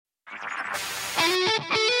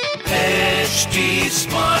HT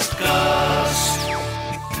Smartcast.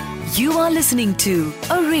 You are listening to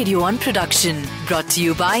a Radio On production brought to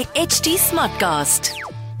you by HT Smartcast.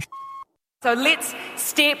 So let's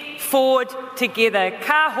step forward together.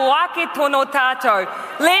 Ka hoake tono tātou.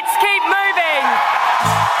 Let's keep moving.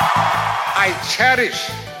 I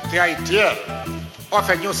cherish the idea of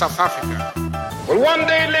a new South Africa. Will one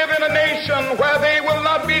day live in a nation where they will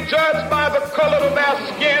not be judged by the color of their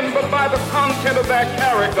skin, but by the content of their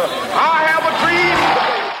character. I have a dream.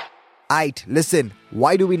 Aight, listen,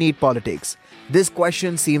 why do we need politics? This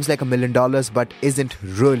question seems like $1 million, but isn't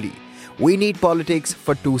really. We need politics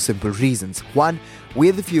for two simple reasons. One,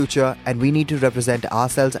 we're the future and we need to represent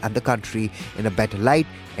ourselves and the country in a better light.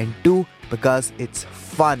 And two, because it's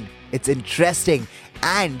fun, it's interesting,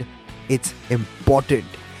 and it's important.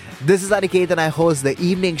 This is Aniket and I host the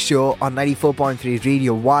evening show on 94.3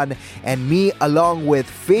 Radio 1, and me along with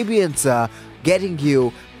Fabian sir getting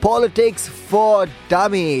you Politics for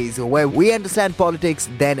Dummies, where we understand politics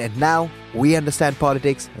then and now. We understand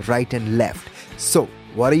politics right and left. So,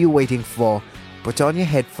 what are you waiting for? Put on your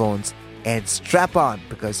headphones and strap on,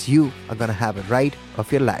 because you are going to have a ride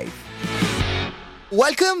of your life.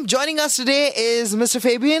 Welcome. Joining us today is Mr.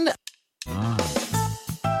 Fabian.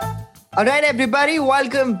 Alright everybody,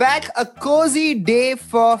 welcome back. A cozy day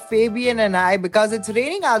for Fabian and I, because it's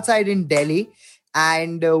raining outside in Delhi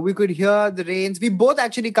and we could hear the rains. We both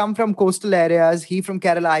actually come from coastal areas. He from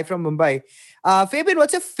Kerala, I from Mumbai. Fabian,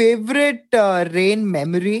 what's your favorite rain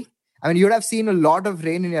memory? I mean, you would have seen a lot of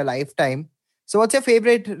rain in your lifetime. So what's your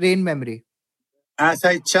favorite rain memory? As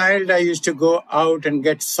a child, I used to go out and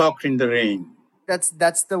get soaked in the rain. That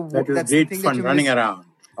was great fun, running around.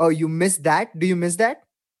 Oh, you miss that? Do you miss that?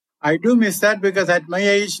 I do miss that, because at my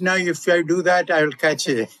age now, if I do that, I will catch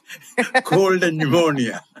a cold and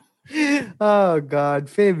pneumonia. Oh, God,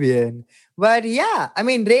 Fabian. But yeah, I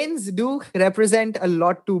mean, rains do represent a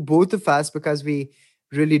lot to both of us, because we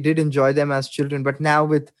really did enjoy them as children. But now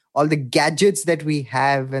with all the gadgets that we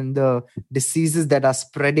have and the diseases that are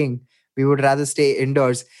spreading, we would rather stay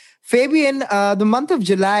indoors. Fabian, the month of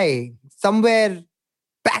July, somewhere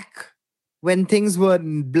back when things were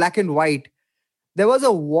black and white, there was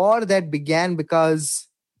a war that began because,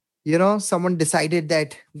 someone decided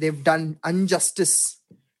that they've done injustice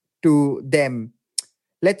to them.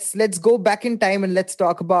 Let's go back in time and let's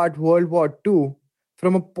talk about World War II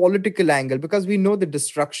from a political angle, because we know the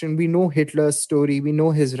destruction, we know Hitler's story, we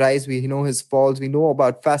know his rise, we know his falls, we know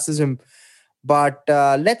about fascism. But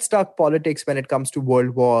let's talk politics when it comes to World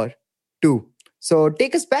War II. So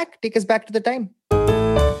take us back to the time.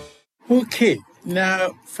 Okay.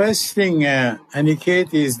 Now, first thing,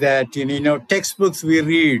 Aniket, is that, textbooks we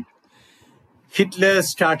read, Hitler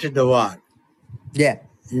started the war. Yeah.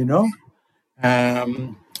 On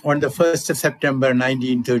the 1st of September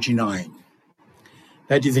 1939.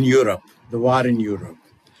 That is in Europe, the war in Europe.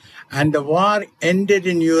 And the war ended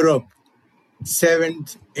in Europe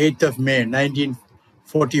 7th, 8th of May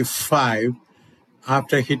 1945,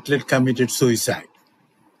 after Hitler committed suicide.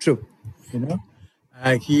 True.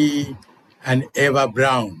 He and Eva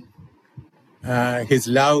Braun, his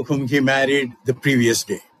love whom he married the previous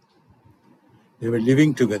day. They were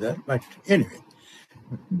living together, but anyway.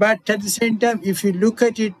 But at the same time, if you look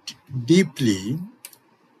at it deeply,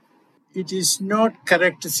 it is not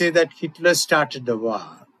correct to say that Hitler started the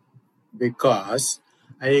war, because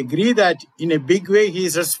I agree that in a big way he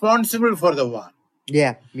is responsible for the war.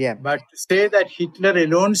 Yeah. But to say that Hitler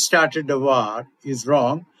alone started the war is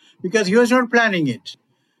wrong, because he was not planning it.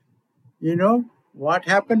 What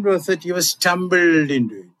happened was that he was stumbled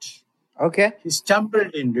into it. Okay. He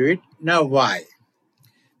stumbled into it. Now, why?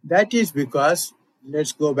 That is because,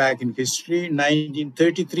 let's go back in history,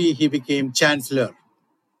 1933, he became Chancellor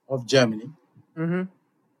of Germany. Mm-hmm.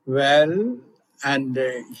 Well, and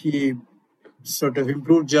he sort of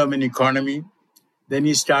improved German economy. Then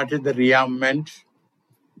he started the rearmament.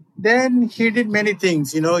 Then he did many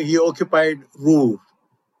things. He occupied Ruhr,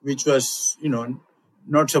 which was,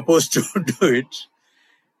 not supposed to do it.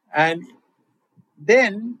 And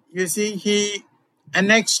then, he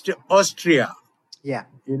annexed Austria. Yeah.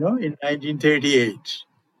 In 1938.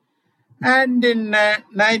 And in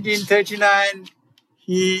 1939,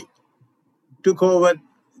 he took over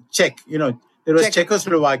Czech. There was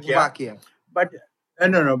Czechoslovakia. But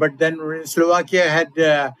but then Slovakia had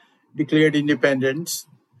declared independence.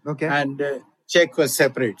 Okay. And Czech was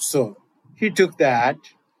separate. So he took that.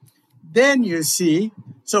 Then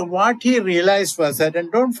so what he realized was that,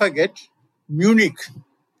 and don't forget, Munich,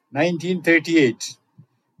 1938,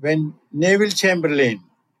 when Neville Chamberlain,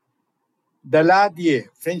 Daladier,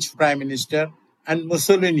 French Prime Minister, and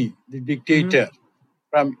Mussolini, the dictator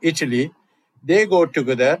from Italy, they go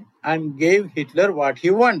together and gave Hitler what he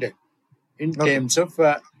wanted in terms of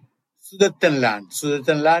Sudetenland.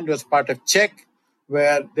 Sudetenland was part of Czech,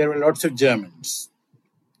 where there were lots of Germans.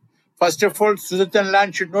 First of all,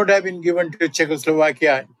 Sudetenland should not have been given to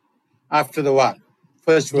Czechoslovakia after the war,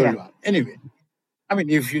 First World War. Anyway, I mean,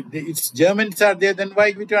 if Germans are there, then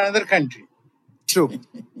why give it to another country? True.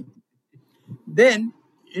 Then,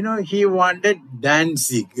 he wanted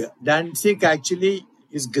Danzig. Danzig actually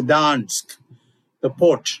is Gdansk, the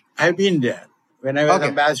port. I've been there. When I was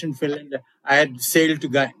ambassador in Finland, I had sailed to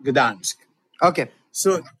Gdansk. Okay.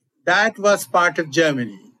 So that was part of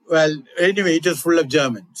Germany. Well, anyway, it was full of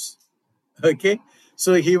Germans. Okay.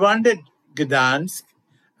 So he wanted Gdansk,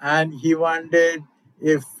 and he wanted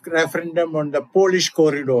a referendum on the Polish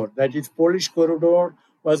corridor. That is, Polish corridor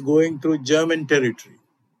was going through German territory.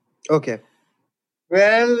 Okay.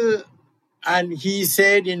 Well, and he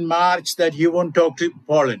said in March that he won't talk to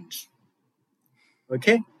Poland.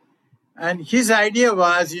 Okay? And his idea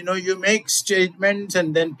was, you make statements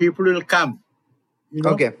and then people will come,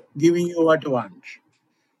 giving you what you want.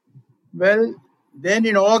 Well, then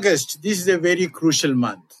in August, this is a very crucial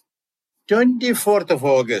month. 24th of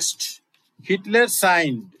August, Hitler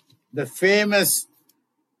signed the famous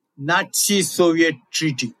Nazi-Soviet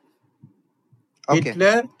treaty.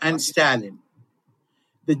 Hitler and Stalin.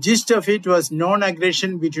 The gist of it was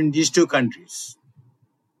non-aggression between these two countries.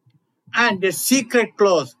 And a secret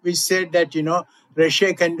clause which said that,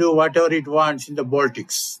 Russia can do whatever it wants in the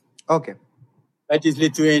Baltics. Okay. That is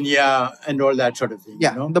Lithuania and all that sort of thing.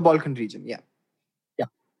 Yeah, the Balkan region, yeah.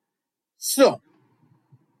 So,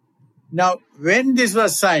 now when this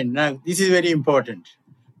was signed, now this is very important.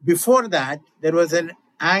 Before that, there was an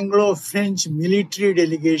Anglo-French military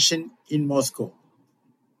delegation in Moscow.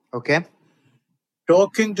 Okay.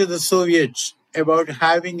 Talking to the Soviets about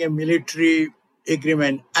having a military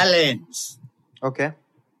agreement, alliance. Okay.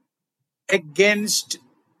 Against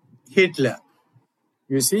Hitler.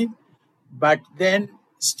 You see? But then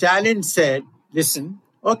Stalin said, listen,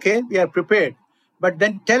 okay, we are prepared. But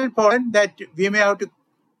then tell Poland that we may have to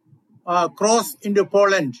cross into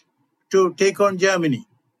Poland to take on Germany.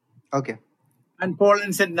 Okay. And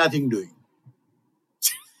Poland said nothing doing.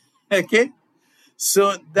 Okay?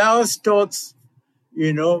 So those talks,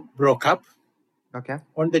 broke up. Okay.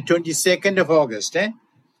 On the 22nd of August.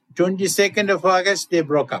 22nd of August, they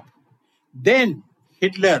broke up. Then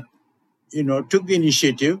Hitler, took the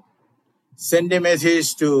initiative, sent a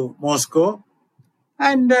message to Moscow.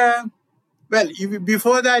 And,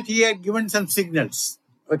 before that, he had given some signals.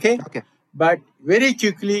 Okay? But very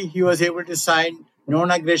quickly, he was able to sign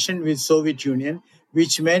non-aggression with Soviet Union,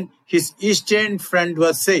 which meant his Eastern Front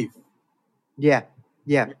was safe. Yeah.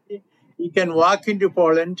 He can walk into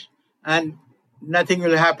Poland and nothing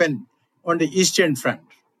will happen on the Eastern Front.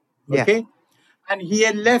 Okay? Yeah. And he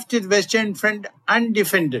had left his Western Front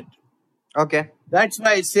undefended. Okay. That's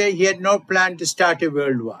why I say he had no plan to start a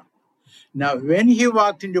world war. Now, when he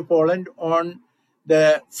walked into Poland on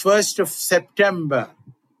the 1st of September,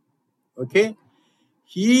 okay,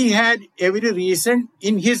 he had every reason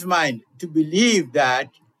in his mind to believe that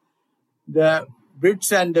the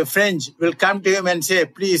Brits and the French will come to him and say,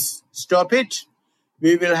 please stop it.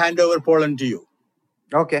 We will hand over Poland to you.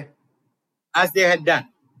 Okay. As they had done.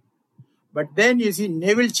 But then you see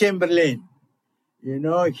Neville Chamberlain,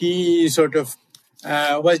 he sort of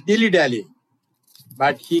was dilly-dallying.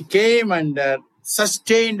 But he came under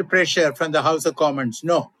sustained pressure from the House of Commons.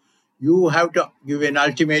 No, you have to give an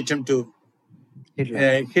ultimatum to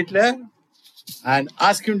Hitler and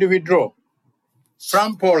ask him to withdraw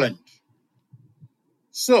from Poland.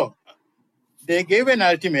 So, they gave an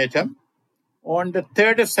ultimatum on the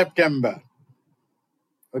 3rd of September.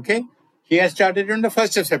 Okay? He had started on the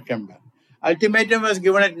 1st of September. Ultimatum was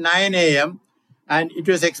given at 9 a.m. and it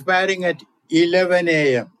was expiring at 11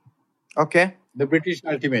 a.m. Okay. The British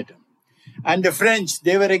ultimatum. And the French,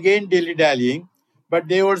 they were again dilly-dallying, but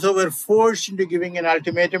they also were forced into giving an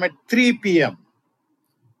ultimatum at 3 p.m.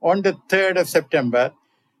 on the 3rd of September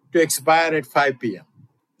to expire at 5 p.m.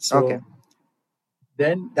 So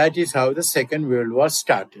then that is how the Second World War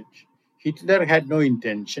started. Hitler had no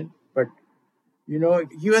intention, but,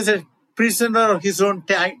 he was a prisoner of his own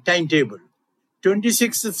timetable.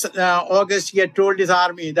 26th of August, he had told his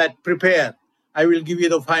army that prepare, I will give you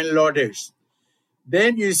the final orders.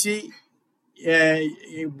 Then you see,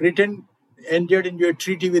 Britain entered into a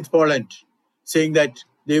treaty with Poland, saying that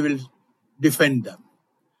they will defend them.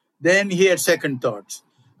 Then he had second thoughts.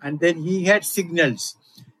 And then he had signals.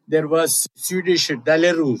 There was Swedish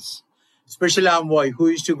Dalerus, special envoy, who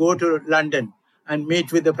used to go to London and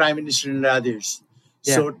meet with the Prime Minister and others.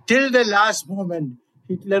 Yeah. So till the last moment,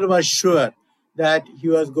 Hitler was sure that he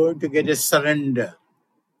was going to get a surrender,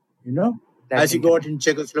 as he got in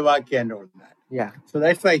Czechoslovakia and all that. Yeah. So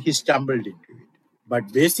that's why he stumbled into it.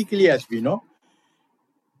 But basically, as we know,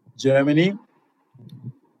 Germany,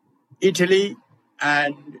 Italy,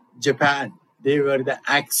 and Japan, they were the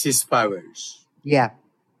Axis powers. Yeah.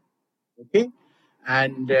 Okay?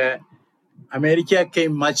 And America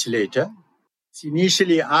came much later.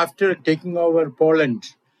 Initially, after taking over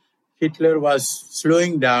Poland, Hitler was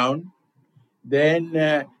slowing down.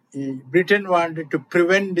 Then Britain wanted to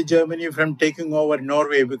prevent Germany from taking over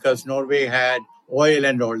Norway because Norway had oil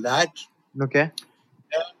and all that. Okay.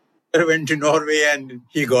 Hitler went to Norway and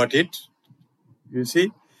he got it. You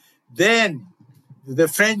see? Then the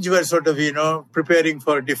French were sort of, preparing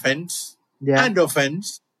for defense and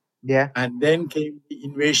offense. Yeah. And then came the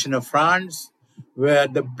invasion of France, where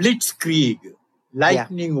the Blitzkrieg,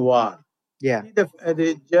 lightning war. Yeah.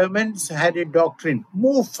 The Germans had a doctrine,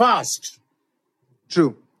 move fast.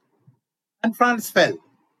 True. And France fell.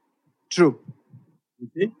 True. You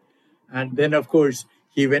see? And then, of course,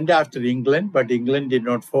 he went after England, but England did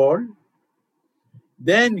not fall.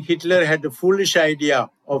 Then Hitler had the foolish idea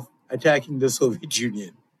of attacking the Soviet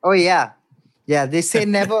Union. Oh, yeah. Yeah, they say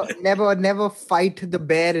never fight the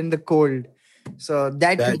bear in the cold. So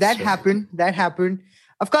that happened. That happened.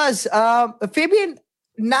 Of course, Fabian,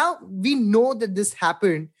 now we know that this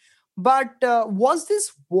happened, but was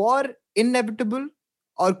this war inevitable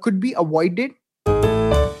or could be avoided?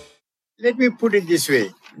 Let me put it this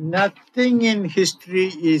way. Nothing in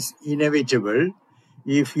history is inevitable.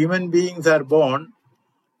 If human beings are born,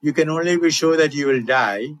 you can only be sure that you will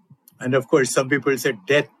die. And of course, some people say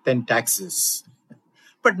death and taxes.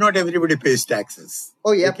 But not everybody pays taxes.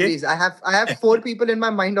 Oh, yeah, okay? Please. I have 4 people in my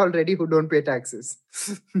mind already who don't pay taxes.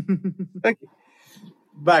 Okay.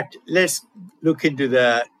 But let's look into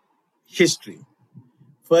the history.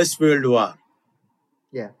 First World War.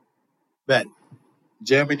 Yeah. Well,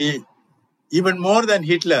 Germany, even more than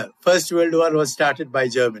Hitler, First World War was started by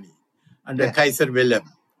Germany under Kaiser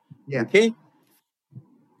Wilhelm. Yeah. Okay?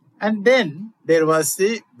 And then there was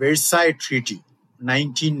the Versailles Treaty,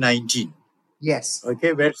 1919. Yes.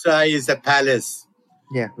 Okay, Versailles is a palace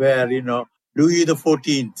where, Louis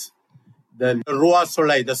XIV, the Roi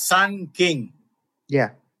Soleil, the Sun King,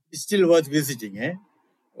 still was visiting.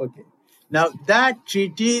 Okay. Now, that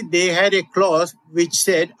treaty, they had a clause which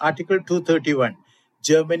said, Article 231,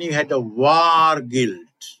 Germany had a war guild.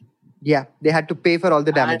 Yeah, they had to pay for all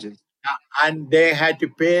the damages. And they had to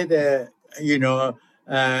pay the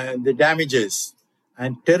damages.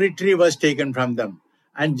 And territory was taken from them.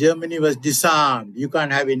 And Germany was disarmed. You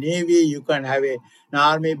can't have a navy, you can't have an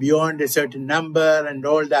army beyond a certain number and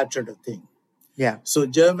all that sort of thing. Yeah. So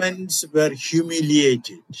Germans were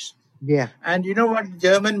humiliated. Yeah. And you know what the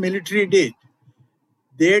German military did?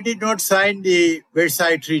 They did not sign the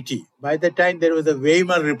Versailles Treaty. By the time there was a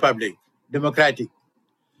Weimar Republic, democratic.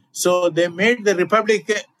 So they made the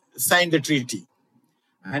Republic sign the treaty.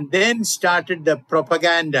 And then started the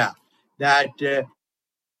propaganda that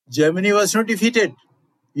Germany was not defeated.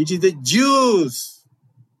 It is the Jews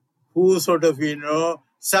who sort of,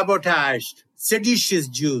 sabotaged, seditious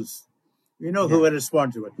Jews, who were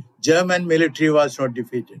responsible. German military was not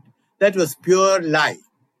defeated. That was pure lie.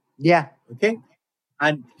 Yeah. Okay?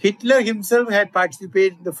 And Hitler himself had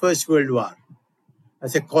participated in the First World War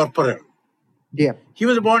as a corporal. Yeah. He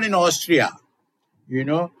was born in Austria,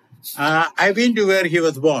 I've been to where he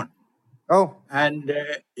was born. Oh. And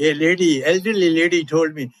elderly lady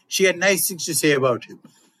told me she had nice things to say about him.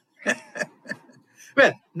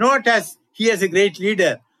 Well, not as he as a great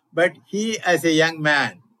leader, but he as a young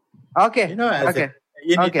man. Okay.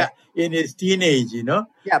 In his teenage,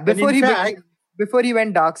 Yeah, before he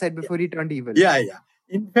went dark side, before he turned evil. Yeah.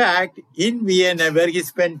 In fact, in Vienna, where he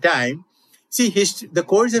spent time, the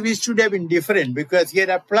course of history would have been different because he had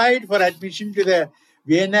applied for admission to the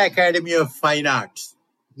Vienna Academy of Fine Arts.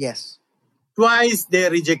 Yes. Twice they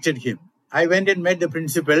rejected him. I went and met the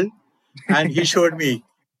principal and he showed me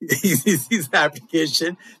his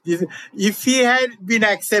application. If he had been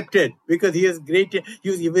accepted, because he was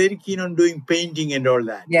very keen on doing painting and all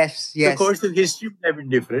that. Yes. The course of history would have been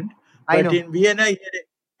different. But in Vienna, he had a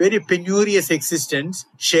very penurious existence,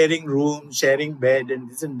 sharing rooms, sharing bed and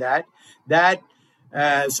this and that. That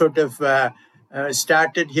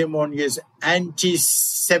started him on his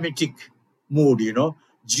anti-Semitic mood,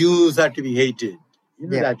 Jews are to be hated,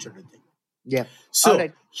 that sort of thing. Yeah. So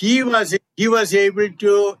he was able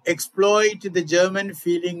to exploit the German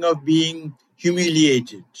feeling of being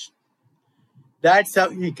humiliated. That's how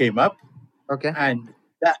he came up. Okay. And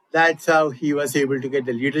that's how he was able to get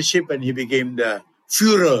the leadership, and he became the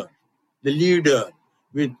Führer, the leader,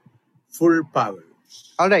 with full powers.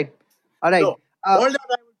 All right. So, all that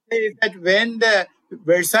I would say is that when the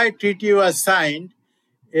Versailles Treaty was signed,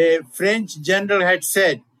 a French general had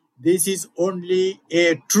said, this is only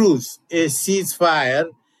a truce, a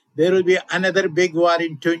ceasefire. There will be another big war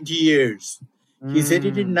in 20 years. He said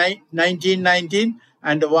it in 1919,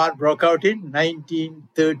 and the war broke out in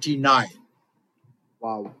 1939.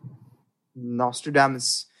 Wow.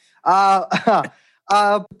 Nostradamus.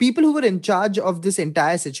 People who were in charge of this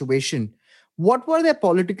entire situation, what were their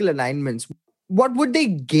political alignments? What would they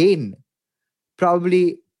gain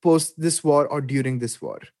probably post this war or during this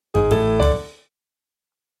war?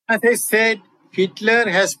 As I said, Hitler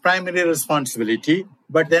has primary responsibility,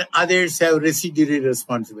 but then others have residuary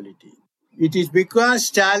responsibility. It is because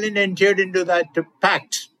Stalin entered into that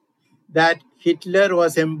pact that Hitler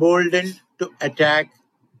was emboldened to attack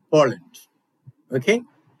Poland. Okay?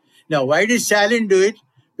 Now, why did Stalin do it?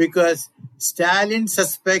 Because Stalin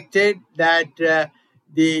suspected that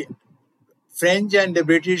the French and the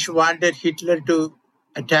British wanted Hitler to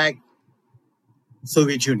attack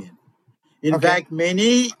Soviet Union. In fact,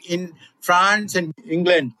 many in France and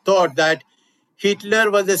England thought that Hitler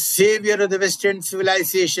was the savior of the Western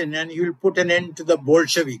civilization and he will put an end to the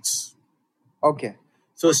Bolsheviks. Okay.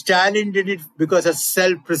 So Stalin did it because of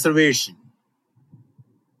self-preservation.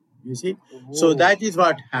 You see? Whoa. So that is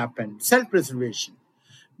what happened. Self-preservation.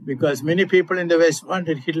 Because many people in the West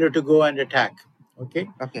wanted Hitler to go and attack. Okay?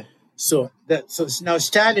 Okay. So now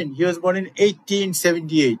Stalin, he was born in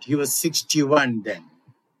 1878. He was 61 then.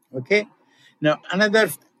 Okay? Now another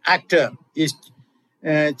actor is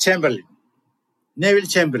Chamberlain, Neville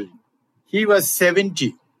Chamberlain. He was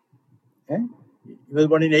 70. He was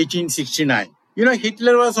born in 1869. You know,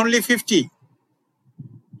 Hitler was only 50.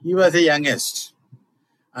 He was the youngest.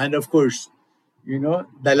 And of course, you know,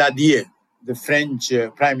 Daladier, the French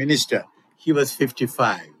prime minister, he was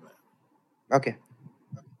 55. Okay.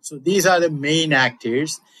 So these are the main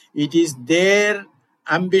actors. It is their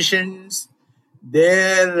ambitions,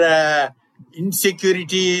 their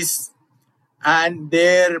insecurities, and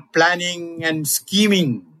their planning and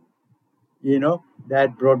scheming, you know,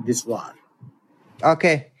 that brought this war.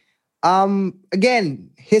 Okay. Again,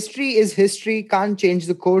 history is history, can't change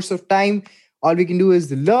the course of time. All we can do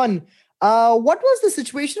is learn. What was the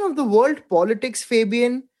situation of the world politics,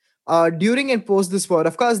 Fabian, during and post this war?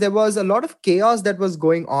 Of course, there was a lot of chaos that was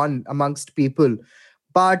going on amongst people.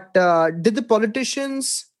 But did the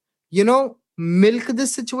politicians, you know, milk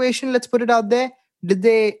this situation? Let's put it out there. Did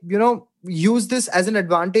they, you know, use this as an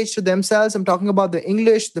advantage to themselves? I'm talking about the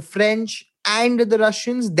English, the French, and the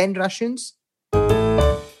Russians, then Russians.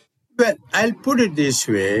 Well, I'll put it this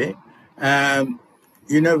way.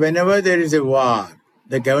 You know, whenever there is a war,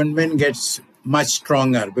 the government gets much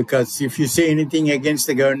stronger because if you say anything against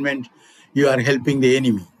the government, you are helping the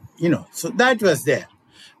enemy. You know, so that was there.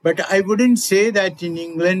 But I wouldn't say that in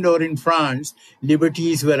England or in France,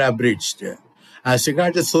 liberties were abridged. As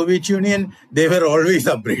regards the Soviet Union, they were always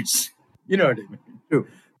abridged. You know what I mean? True.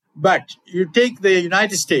 But you take the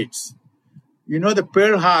United States, you know, the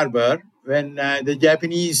Pearl Harbor, when the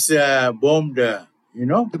Japanese bombed, you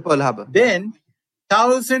know, The Pearl Harbor. then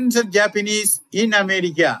thousands of Japanese in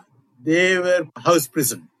America, they were house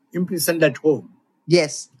prison, imprisoned at home.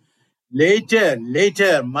 Yes. Later,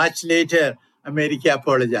 much later, America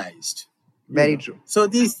apologized. Very true. So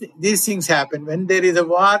these things happen. When there is a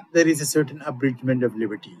war, there is a certain abridgment of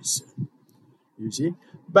liberties. You see?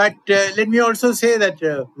 But let me also say that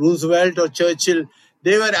Roosevelt or Churchill,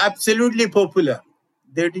 they were absolutely popular.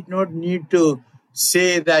 They did not need to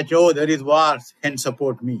say that, oh, there is war, can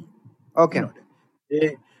support me. Okay. You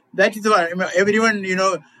know, that is why everyone, you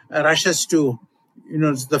know, rushes to, you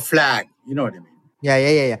know, the flag. You know what I mean?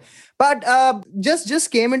 Yeah. But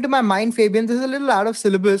just came into my mind, Fabian, this is a little out of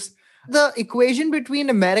syllabus. The equation between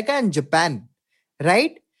America and Japan,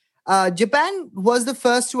 right? Japan was the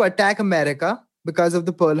first to attack America because of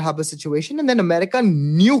the Pearl Harbor situation. And then America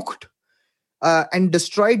nuked and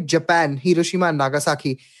destroyed Japan, Hiroshima and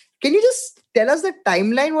Nagasaki. Can you just tell us the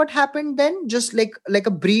timeline, what happened then? Just like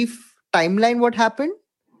a brief timeline, what happened?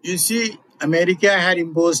 You see, America had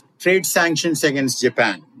imposed trade sanctions against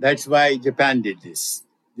Japan. That's why Japan did this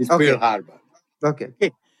Pearl Harbor.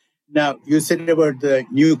 Okay. Now, you said about the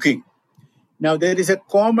nuking. Now, there is a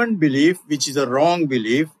common belief, which is a wrong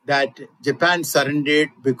belief, that Japan surrendered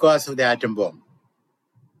because of the atom bomb.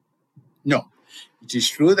 No. It is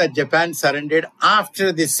true that Japan surrendered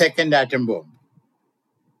after the second atom bomb.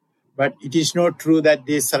 But it is not true that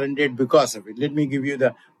they surrendered because of it. Let me give you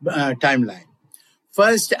the timeline.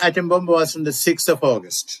 First atom bomb was on the 6th of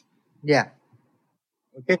August. Yeah.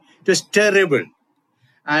 Okay. It was terrible.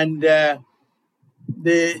 And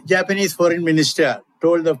the Japanese foreign minister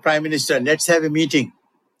told the prime minister, let's have a meeting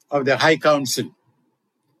of the High Council.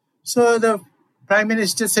 So the prime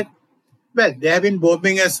minister said, well, they have been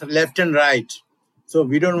bombing us left and right. So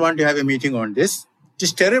we don't want to have a meeting on this. It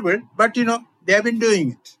is terrible, but they have been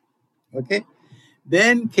doing it. Okay.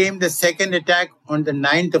 Then came the second attack on the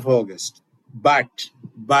 9th of August. But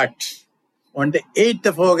on the 8th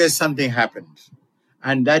of August, something happened.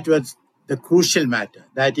 And that was the crucial matter.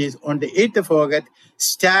 That is, on the 8th of August,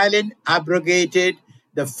 Stalin abrogated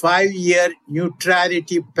the 5-year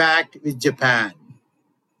neutrality pact with Japan,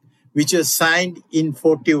 which was signed in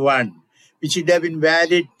 41, which would have been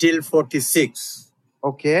valid till 46.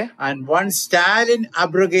 Okay. And once Stalin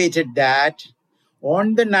abrogated that,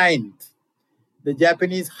 on the 9th, the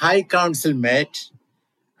Japanese High Council met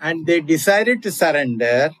and they decided to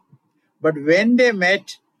surrender. But when they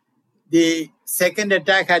met, the second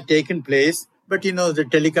attack had taken place. But the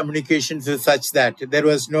telecommunications is such that there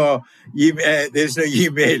was no email. There's no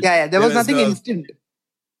email. Yeah. There was nothing instant.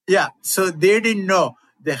 Yeah. So they didn't know.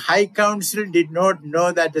 The High Council did not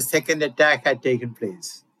know that the second attack had taken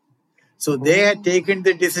place. So they had taken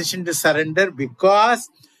the decision to surrender because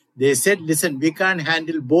they said, listen, we can't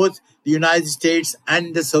handle both the United States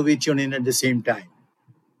and the Soviet Union at the same time.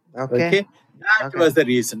 Okay? That was the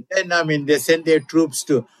reason. Then, they sent their troops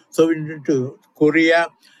to Korea.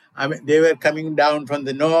 They were coming down from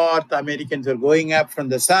the north. Americans were going up from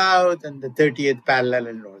the south and the 30th parallel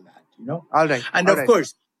and all that, All right. And of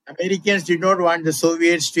course, Americans did not want the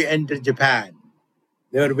Soviets to enter Japan.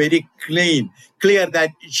 They were very clear that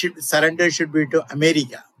surrender should be to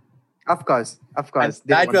America. Of course.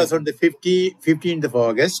 That was on the 15th of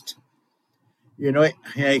August.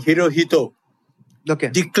 Hirohito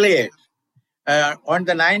declared. On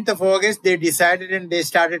the 9th of August, they decided and they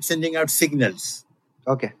started sending out signals.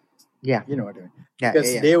 Okay. Yeah. You know what I mean? Yeah,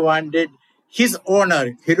 because they wanted his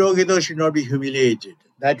honor. Hirohito should not be humiliated.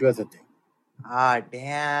 That was the thing.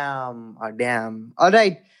 Damn. All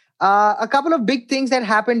right. A couple of big things that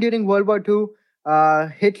happened during World War II.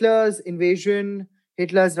 Hitler's invasion,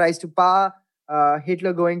 Hitler's rise to power,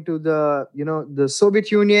 Hitler going to the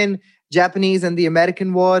Soviet Union, Japanese and the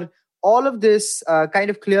American War. All of this kind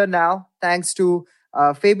of clear now, thanks to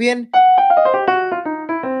Fabian.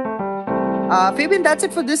 Fabian, that's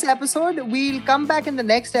it for this episode. We'll come back in the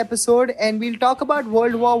next episode and we'll talk about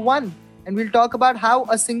World War I. And we'll talk about how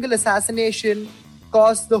a single assassination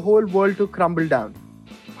caused the whole world to crumble down.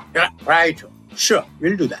 Yeah, right. Sure,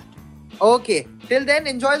 we'll do that. Okay. Till then,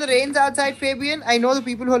 enjoy the rains outside, Fabian. I know the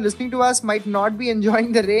people who are listening to us might not be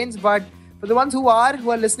enjoying the rains, but for the ones who are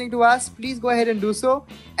listening to us, please go ahead and do so.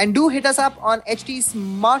 And do hit us up on HT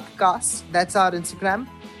Smartcast. That's our Instagram.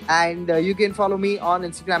 And you can follow me on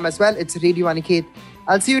Instagram as well. It's Radio Aniket.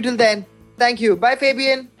 I'll see you till then. Thank you. Bye,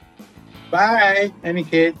 Fabian. Bye,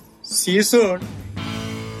 Aniket. See you soon.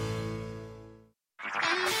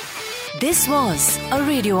 This was a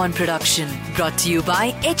Radio 1 production brought to you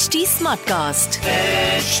by HT Smartcast.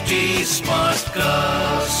 HT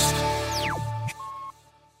Smartcast.